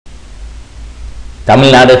Tamil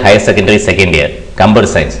Nadu Higher Secondary Second Year, Computer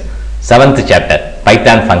Science, 7th Chapter,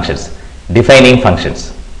 Python Functions, Defining Functions.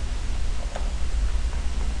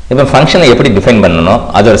 இப்போ ஃபங்க்ஷனை எப்படி define பண்ணணும்,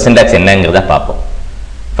 அதோட சிண்டாக்ஸ் என்னங்கிறத பார்ப்போம்.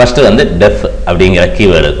 ஃபஸ்ட்டு வந்து டெஃப் அப்படிங்கிற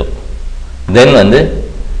கீவேர்டு இருக்கும். தென் வந்து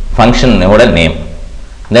ஃபங்க்ஷனோட நேம்,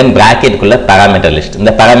 தென் ப்ராக்கெட்டுக்குள்ள பேராமீட்டர் லிஸ்ட்.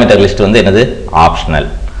 இந்த பேராமீட்டர் லிஸ்ட் வந்து என்னது, ஆப்ஷனல்.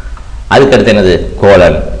 அதுக்கடுத்து என்னது,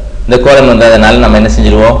 கோலன். இந்த கோலன் வந்ததுனால நம்ம என்ன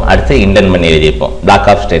செஞ்சிருவோம், அடுத்து இண்டென்ட் பண்ணி எழுதிப்போம்,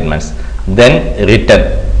 black of statements. Then return.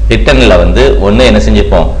 ரிட்டனில் வந்து ஒன்று என்ன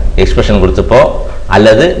செஞ்சுப்போம், எக்ஸ்பிரஷன் கொடுத்துப்போம்,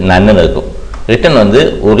 அல்லது நன்னு இருக்கும். ரிட்டன் வந்து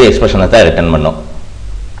ஒரு எக்ஸ்பிரஷனை தான் ரிட்டன் பண்ணும்.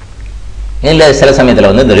 இல்லை சில சமயத்தில்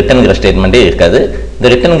வந்து இந்த ரிட்டன்கிற ஸ்டேட்மெண்ட்டே இருக்காது. இந்த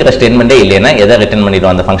ரிட்டன்கிற ஸ்டேட்மெண்ட்டே இல்லைன்னா எதை ரிட்டன்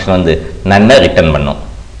பண்ணிடுவோம், அந்த ஃபங்க்ஷன் வந்து நன்னை ரிட்டன் பண்ணும்.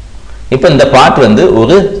 இப்போ இந்த பார்ட் வந்து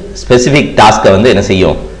ஒரு ஸ்பெசிஃபிக் டாஸ்க்கை வந்து என்ன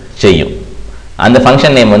செய்யும். அந்த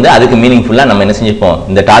ஃபங்க்ஷன் நேம் வந்து அதுக்கு மீனிங்ஃபுல்லாக நம்ம என்ன செஞ்சுப்போம்,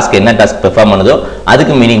 இந்த டாஸ்க் என்ன டாஸ்க் பெர்ஃபார்ம் பண்ணுதோ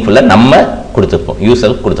அதுக்கு மீனிங்ஃபுல்லாக நம்ம கொடுத்துருப்போம்,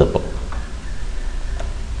 யூசருக்கு கொடுத்துருப்போம்.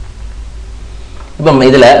 இப்போ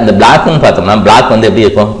இதில் இந்த பிளாக்னு பார்த்தோம்னா பிளாக் வந்து எப்படி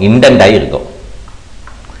இருக்கும், இண்டென்ட் ஆகி இருக்கும்.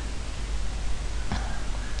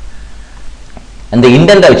 அந்த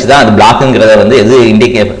இண்டென்ட்டை வச்சு தான் அது பிளாக்குங்கிறத வந்து எது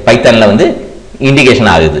பைத்தானில் வந்து இண்டிகேஷன்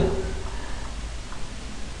ஆகுது.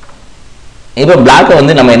 இப்போ பிளாக்கை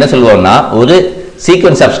வந்து நம்ம என்ன சொல்லுவோம்னா ஒரு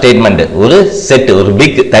சீக்வன்ஸ் ஆஃப் ஸ்டேட்மெண்ட், ஒரு செட், ஒரு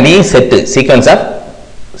பிக் தனி செட்டு, சீக்வன்ஸ் ஆஃப்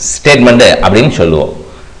ஸ்டேட்மெண்ட் அப்படின்னு சொல்லுவோம்.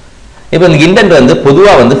 இப்போ இந்த இண்டென்ட் வந்து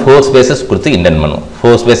பொதுவாக வந்து 4 ஸ்பேசஸ் கொடுத்து இண்டென்ட் பண்ணுவோம்.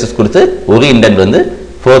 4 ஸ்பேசஸ் கொடுத்து ஒரு இண்டென்ட் வந்து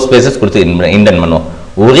 4 ஸ்பேசஸ் கொடுத்து இண்டென்ட் பண்ணுவோம்.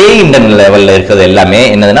 ஒரே இண்டென்ட் லெவலில் இருக்கிறது எல்லாமே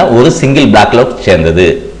என்னதுன்னா ஒரு சிங்கிள் பிளாக்ல சேர்ந்தது.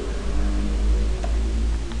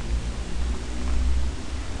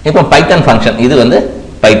 இப்போ பைத்தான் ஃபங்க்ஷன், இது வந்து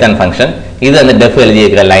பைத்தான் ஃபங்க்ஷன், இது அந்த டெஃப்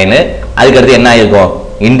எழுதியிருக்கிற லைனு. அதுக்கடுத்து என்ன ஆகிருக்கும்,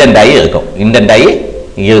 இண்டென்ட் ஆகி இருக்கும். இந்த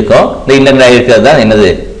இண்டென்ட் ஆகி இருக்கிறது தான் என்னது,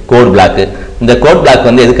 கோட் பிளாக். இந்த கோட் பிளாக்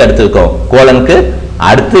வந்து எதுக்கு அடுத்து இருக்கும், கோலனுக்கு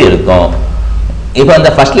அடுத்து இருக்கும். இப்போ அந்த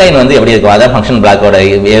ஃபர்ஸ்ட் லைன் வந்து எப்படி இருக்கும், அதான் ஃபங்க்ஷன் பிளாக்கோட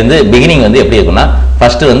வந்து பிகினிங் வந்து எப்படி இருக்கும்னா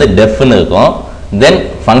ஃபர்ஸ்ட் வந்து டெஃப்னு இருக்கும், தென்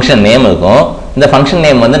ஃபங்க்ஷன் நேம் இருக்கும். இந்த ஃபங்க்ஷன்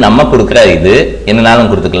நேம் வந்து நம்ம கொடுக்குற இது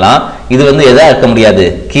என்னன்னாலும் கொடுத்துக்கலாம். இது வந்து எதா இருக்க முடியாது,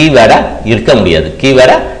 கீவேர்டா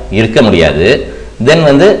இருக்க முடியாது. தென்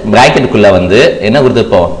வந்து பிராக்கெட்டுக்குள்ள வந்து என்ன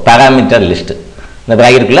கொடுத்துருப்போம், பேராமீட்டர் லிஸ்ட். இந்த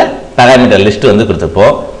பிராக்கெட்டுக்குள்ள பேராமீட்டர் லிஸ்ட் வந்து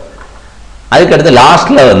கொடுத்துருப்போம். அதுக்கடுத்து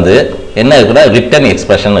லாஸ்ட்ல வந்து என்ன இருக்குன்னா ரிட்டன்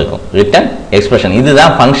எக்ஸ்பிரஷன் இருக்கும். ரிட்டன் எக்ஸ்பிரஷன்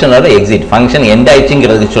இதுதான் ஃபங்க்ஷனோட எக்ஸிட். ஃபங்க்ஷன் எண்ட்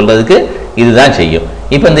ஆயிடுச்சுங்கிறதுக்கு சொல்றதுக்கு இதுதான் செய்யும்.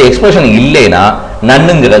 இப்போ இந்த எக்ஸ்பிரஷன் இல்லைன்னா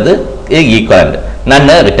நன்னுங்கிறது ஈக்குவலண்ட்,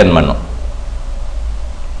 நன்னை ரிட்டன் பண்ணும்.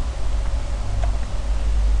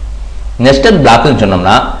 நெஸ்டட் பிளாக்னு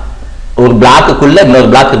சொன்னோம்னா ஒரு பிளாக்குக்குள்ள இன்னொரு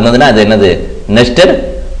பிளாக் இருந்ததுன்னா அது என்னது, நெஸ்டட்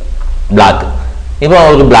பிளாக். இப்போ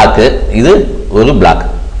ஒரு பிளாக், இது ஒரு பிளாக்,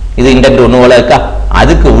 இது இண்டென்ட் ஒன்று போல இருக்கா,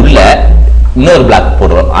 அதுக்கு உள்ள இன்னொரு பிளாக்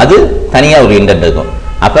போடுறோம், அது தனியா ஒரு இண்டென்ட் இருக்கும்.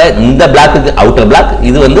 அப்ப இந்த பிளாக்கு அவுட்டர் பிளாக்,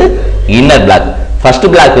 இது வந்து இன்னர் பிளாக். ஃபர்ஸ்ட்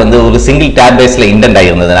பிளாக் வந்து ஒரு சிங்கிள் டேப் பேஸ்ல இண்டென்ட்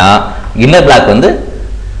ஆகிருந்ததுன்னா இன்னர் பிளாக் வந்து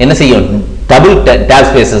என்ன செய்யும், டபுள் டேப்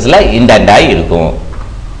ஸ்பேசஸ்ல இண்டென்ட் ஆகி இருக்கும்.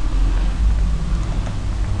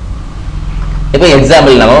 இப்போ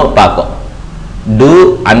எக்ஸாம்பிள் நம்ம பார்ப்போம். do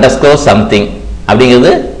underscore something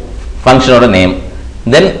அப்படிங்கிறது ஃபங்க்ஷனோட நேம்.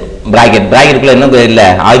 தென் பிராக்கெட்டுக்குள்ள இன்னும் இல்லை,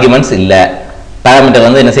 ஆர்குமெண்ட்ஸ் இல்லை, பேராமீட்டர்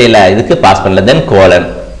வந்து என்ன செய்யல, இதுக்கு பாஸ் பண்ணல. தென்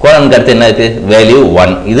கோலனுக்கு அடுத்து என்ன இருக்கு, வேல்யூ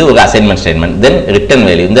 1, இது ஒரு அசைன்மெண்ட் ஸ்டேட்மெண்ட். தென் ரிட்டன்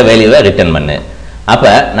வேல்யூ, இந்த வேல்யூவை ரிட்டன் பண்ணு.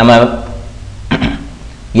 அப்ப நம்ம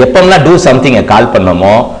எப்போம்லாம் டூ சம்திங்கை கால்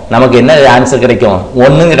பண்ணோமோ நமக்கு என்ன ஆன்சர் கிடைக்கும்,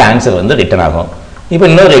 1ங்கிற ஆன்சர் வந்து ரிட்டன் ஆகும். இப்போ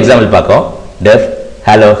இன்னொரு எக்ஸாம்பிள் பார்ப்போம். Def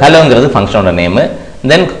ஹலோங்கிறது ஃபங்க்ஷனோட name.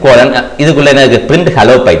 தென் கோலன், இதுக்குள்ள என்ன இருக்கு, பிரிண்ட்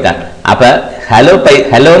ஹலோ பைத்தான். அப்ப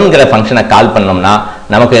ஹலோங்கிற ஃபங்க்ஷனை கால் பண்ணோம்னா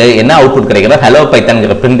நமக்கு என்ன அவுட்புட் கிடைக்கும், ஹலோ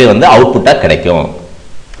பைத்தான்ங்கிற பிரிண்ட் வந்து அவுட்புட்டா கிடைக்கும்.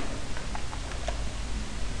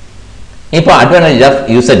 இப்போ advantage of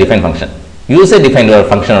user define function. User define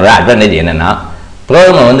ஃபங்க்ஷனோட advantage என்னன்னா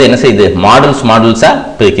ப்ரோக்ராம் வந்து என்ன செய்யுது, மாடல்ஸா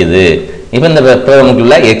பிரிக்குது. இப்போ இந்த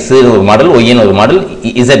ப்ரோக்ராமுக்குள்ள எக்ஸ் ஒரு மாடல், ஒய்னு ஒரு மாடல்,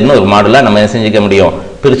 இசட்னு ஒரு மாடலா நம்ம என்ன செஞ்சுக்க முடியும்,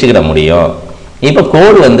 பிரிச்சுக்கிட முடியும். இப்போ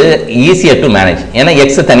கோடு வந்து ஈஸியர் டு மேனேஜ். ஏன்னா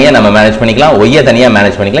எக்ஸ் தனியாக நம்ம மேனேஜ் பண்ணிக்கலாம், ஒய்யை தனியாக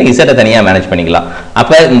மேனேஜ் பண்ணிக்கலாம், இசட்டை தனியாக மேனேஜ் பண்ணிக்கலாம்.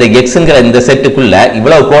 அப்போ இந்த எக்ஸுங்கிற இந்த செட்டுக்குள்ள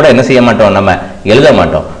இவ்வளவு கோடை என்ன செய்ய மாட்டோம், நம்ம எழுத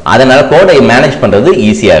மாட்டோம். அதனால கோடை மேனேஜ் பண்றது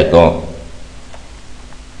ஈஸியா இருக்கும்.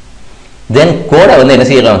 தென் கோடை வந்து என்ன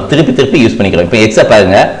செய்யறோம், திருப்பி யூஸ் பண்ணிக்கிறோம். இப்போ எக்ஸை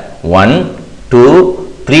பாருங்க, 1 2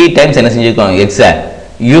 3 டைம்ஸ் என்ன செஞ்சிருக்கோம், எக்ஸை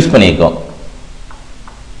யூஸ் பண்ணியிருக்கோம்.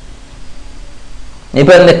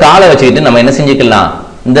 இப்போ இந்த காலை வச்சுக்கிட்டு நம்ம என்ன செஞ்சுக்கலாம்,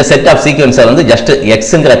 இந்த செட் ஆஃப் சீக்வன்ஸை வந்து ஜஸ்ட்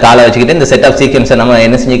எக்ஸுங்கிற காலை வச்சுக்கிட்டு இந்த செட் ஆஃப் சீக்வன்ஸை நம்ம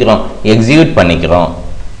என்ன செஞ்சுக்கிறோம், எக்ஸிக்யூட் பண்ணிக்கிறோம்.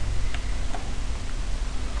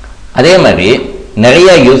 அதே மாதிரி நிறைய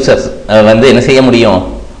யூசர்ஸ் வந்து என்ன செய்ய முடியும்,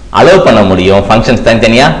 அலோவ் பண்ண முடியும் ஃபங்க்ஷன்ஸ்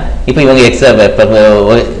தனித்தனியா. இப்போ இவங்க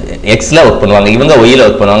எக்ஸ்ல ஒர்க் பண்ணுவாங்க, இவங்க ஒய்ல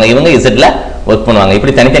ஒர்க் பண்ணுவாங்க, இவங்க இசட்ல ஒர்க் பண்ணுவாங்க.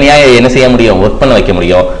 இப்படி தனித்தனியாக என்ன செய்ய முடியும், ஒர்க் பண்ண வைக்க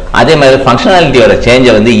முடியும். அதே மாதிரி ஃபங்க்ஷனாலிட்டியோட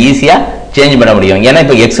சேஞ்சை வந்து ஈஸியா சேஞ்ச் பண்ண முடியும். ஏன்னா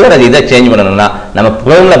இப்போ எக்ஸோட இதை சேஞ்ச் பண்ணணும்னா நம்ம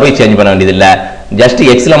ப்ரோக்ராம்ல போய் சேஞ்ச் பண்ண வேண்டியதில்லை. ஜஸ்ட்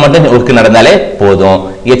எக்ஸ்ல மட்டும் ஒர்க் நடந்தாலே போதும்.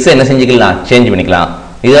 எக்ஸ் என்ன செஞ்சுக்கலாம், சேஞ்ச் பண்ணிக்கலாம்.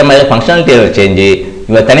 இதே மாதிரி ஃபங்க்ஷனாலிட்டியோட சேஞ்சு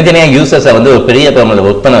இவ தனித்தனியாக யூசர்ஸை வந்து ஒரு பெரிய ப்ரோக்ராம்ல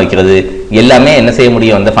ஒர்க் பண்ண வைக்கிறது எல்லாமே என்ன செய்ய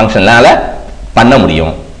முடியும், அந்த ஃபங்க்ஷனால பண்ண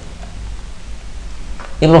முடியும்.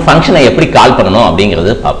 இப்போ ஃபங்க்ஷனை எப்படி கால் பண்ணணும்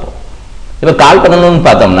அப்படிங்கிறது பார்ப்போம். இப்போ கால் பண்ணணும்னு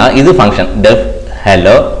பார்த்தோம்னா இது ஃபங்க்ஷன் டெஃப்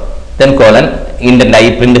ஹலோ தென் கோலன் இண்டென்ட் ஐ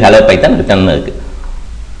பிரிண்ட் ஹலோ பைத்தான் ரிட்டர்ன் இருக்கு.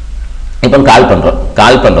 இப்போ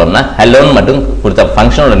கால் பண்றோம்னா ஹலோன்னு மட்டும் கொடுத்தா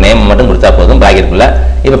ஃபங்க்ஷனோட நேம் மட்டும் கொடுத்தா போதும் பிராக்கெட்டுக்குள்ள.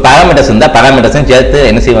 இப்போ பாராமீட்டர்ஸ் இருந்தால் பாராமீட்டர்ஸும் சேர்த்து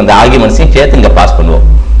என்ன செய்வோம், இந்த ஆர்குமெண்ட்ஸையும் சேர்த்து இங்கே பாஸ் பண்ணுவோம்.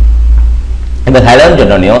 இப்போ ஹலோன்னு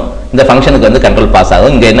சொன்னோனையும் இந்த ஃபங்க்ஷனுக்கு வந்து கண்ட்ரோல் பாஸ்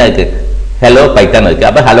ஆகும். இங்கே என்ன இருக்கு, ஹலோ பைத்தான் இருக்கு.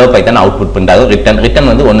 அப்போ ஹலோ பைத்தான் அவுட்புட் பிரிண்ட் ஆகும். ரிட்டர்ன்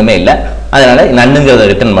வந்து ஒன்றுமே இல்லை, அதனால நன்னுங்கிறத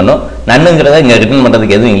ரிட்டர்ன் பண்ணும். நன்னுங்கிறத இங்கே ரிட்டர்ன்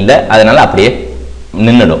பண்ணுறதுக்கு எதுவும் இல்லை, அதனால அப்படியே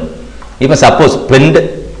நின்றுடும். இப்போ சப்போஸ் பிரிண்ட்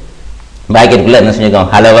பிராக்கெட்டுக்குள்ள என்ன செஞ்சுக்கோம்,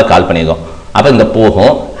 ஹலோவை கால் பண்ணியிருக்கோம். அப்போ இங்கே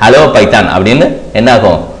போகும் ஹலோ பைத்தான் அப்படின்னு என்ன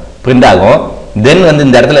ஆகும், பிரிண்ட் ஆகும். தென் வந்து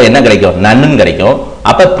இந்த இடத்துல என்ன கிடைக்கும், நன்னு கிடைக்கும்.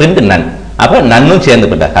 அப்போ பிரிண்ட் நன், அப்போ நன்னும் சேர்ந்து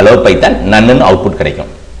போட்ட ஹலோ பைத்தான் நன்னு அவுட்புட் கிடைக்கும்.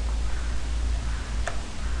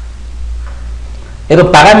 இப்போ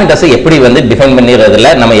பாராமீட்டர்ஸ் எப்படி வந்து டிஃபைன் பண்ணிடுறதுல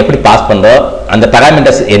நம்ம எப்படி பாஸ் பண்றோம், அந்த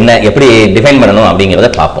பாராமீட்டர்ஸ் என்ன எப்படி டிஃபைன் பண்ணணும் அப்படிங்கிறத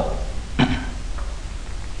பார்ப்போம்.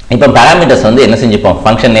 இப்போ பாராமீட்டர்ஸ் வந்து என்ன செஞ்சுப்போம்,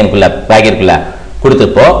 ஃபங்க்ஷன் நேம்குள்ள பிராக்கெட்டுக்குள்ள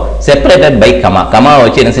கொடுத்துப்போம். செப்பரேட்டட் பை கமாவை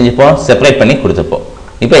வச்சு என்ன செஞ்சுப்போம், செப்பரேட் பண்ணி கொடுத்துப்போம்.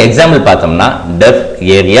 இப்போ எக்ஸாம்பிள் பார்த்தோம்னா டெஃப்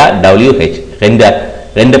ஏரியா WH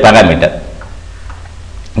ரெண்டு parameter,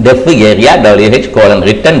 def area WH colon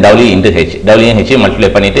return W into H, WH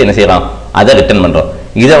multiply பண்ணிட்டு என்ன செய்யறோம், அதை ரிட்டர்ன் பண்றோம்.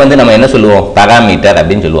 இதை வந்து நம்ம என்ன சொல்லுவோம், பாராமீட்டர்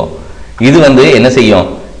அப்படின்னு சொல்லுவோம். இது வந்து என்ன செய்யும்,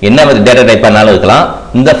 என்ன டேட்டா டைப் பண்ணாலும் இருக்கலாம்.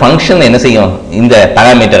 இந்த ஃபங்க்ஷன் என்ன செய்யும், இந்த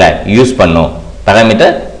பாராமீட்டரை யூஸ்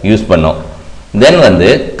பண்ணும். தென் வந்து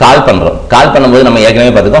கால் பண்ணும்போது நம்ம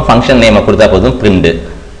ஏற்கனவே பார்த்துக்கோம், ஃபங்க்ஷன் நேமை கொடுத்தா போதும் பிரிண்ட்.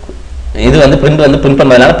 இது வந்து பிரிண்ட்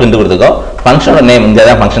பண்ணுறதுனால பிரிண்ட் கொடுத்துக்கோம். ஃபங்க்ஷனோட நேம் இங்கே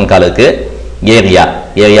தான் ஃபங்க்ஷன் காலுக்கு ஏரியா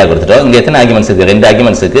கொடுத்துட்டோம். இங்கே எத்தனை ஆர்குமெண்ட்ஸ் இருக்கு, 2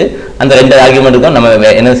 ஆர்குமெண்ட்ஸ் இருக்கு. அந்த 2 ஆர்குமெண்ட்டுக்கும்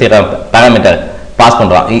நம்ம என்ன செய்யறோம், பாராமீட்டர் பாஸ்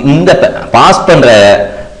பண்றோம். இந்த பாஸ் பண்ற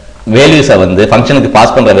வேல்யூஸை வந்து ஃபங்க்ஷனுக்கு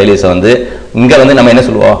பாஸ் பண்ற வேல்யூஸை வந்து இங்க வந்து நம்ம என்ன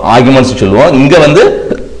சொல்லுவோம், ஆர்குமெண்ட்ஸ் சொல்லுவோம். இங்க வந்து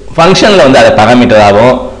ஃபங்க்ஷன்ல வந்து அதை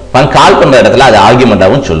பாராமீட்டராகவும் கால் பண்ற இடத்துல அது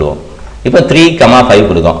ஆர்குமெண்டாகவும் சொல்லுவோம். இப்போ 3,5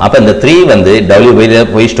 கொடுக்கும். அப்போ இந்த 3 வந்து W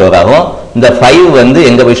போய் ஸ்டோர் ஆகும். இந்த 5 வந்து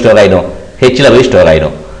எங்க போய் ஸ்டோர் ஆயிடும், Hல போய் ஸ்டோர்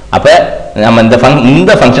ஆயிடும். அப்போ நம்ம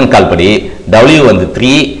இந்த ஃபங்க்ஷன் கால் படி W வந்து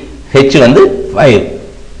 3, H வந்து 5.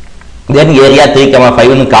 தென் ஏரியா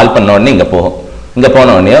 3,5ன்னு கால் பண்ண உடனே இங்க போகும். இங்க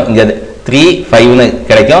போன உடனே இங்க 3, 5ன்னு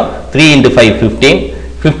கிடைக்கும். 3 × 5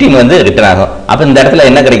 15 வந்து ரிட்டர்ன் ஆகும். அப்போ இந்த இடத்துல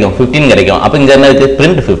என்ன கிடைக்கும், 15 கிடைக்கும். அப்போ இங்க என்ன இருக்கு,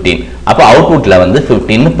 பிரிண்ட் 15. அப்போ அவுட்புட்ல வந்து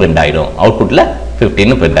 15 பிரிண்ட்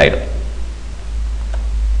ஆயிடும்.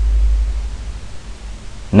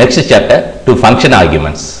 Next chapter to function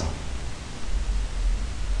arguments.